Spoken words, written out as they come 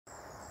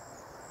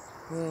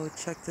Whoa,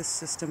 check this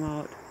system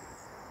out.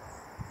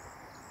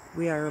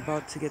 We are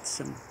about to get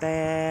some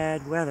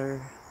bad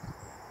weather.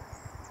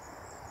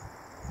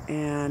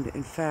 And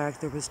in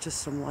fact, there was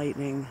just some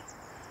lightning.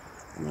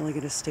 I'm only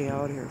going to stay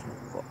out here.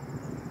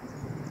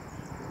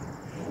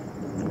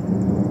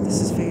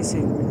 This is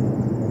facing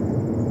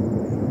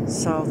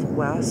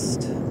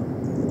southwest.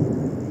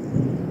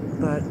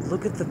 But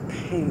look at the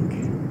pink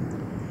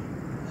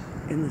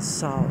in the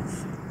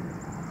south.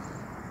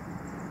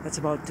 That's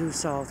about due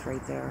south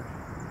right there.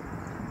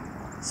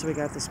 So we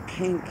got this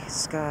pink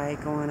sky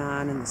going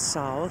on in the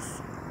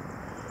south.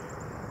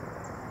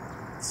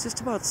 It's just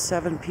about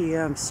 7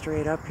 p.m.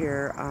 straight up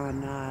here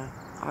on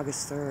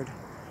August 3rd,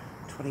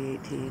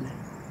 2018.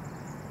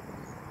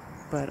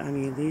 But I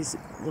mean, these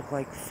look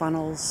like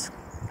funnels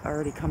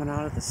already coming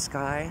out of the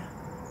sky.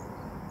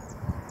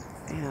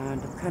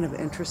 And I'm kind of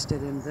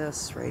interested in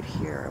this right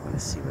here. I want to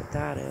see what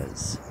that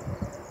is.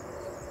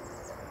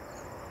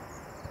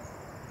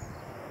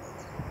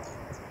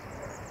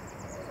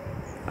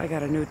 I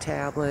got a new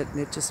tablet and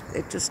it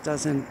just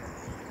doesn't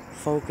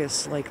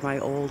focus like my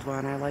old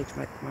one. I liked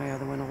my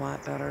other one a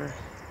lot better.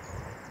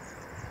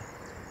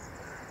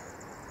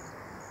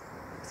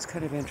 It's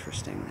kind of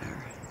interesting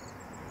there.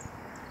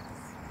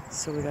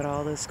 So we got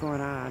all this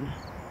going on.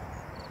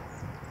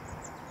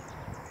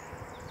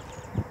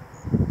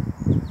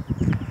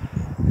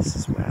 This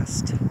is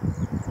west.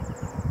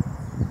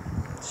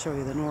 I'll show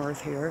you the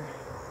north here.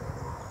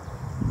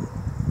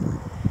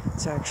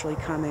 It's actually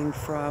coming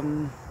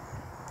from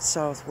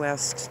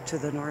southwest to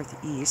the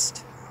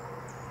northeast.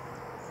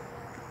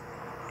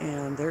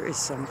 And there is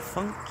some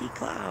funky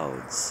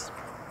clouds.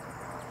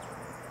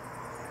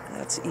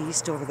 That's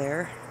east over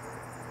there.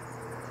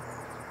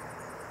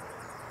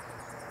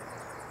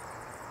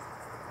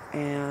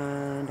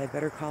 And I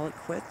better call it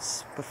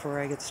quits before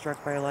I get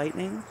struck by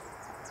lightning.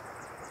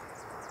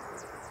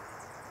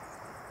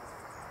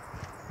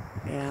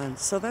 And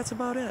so that's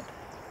about it.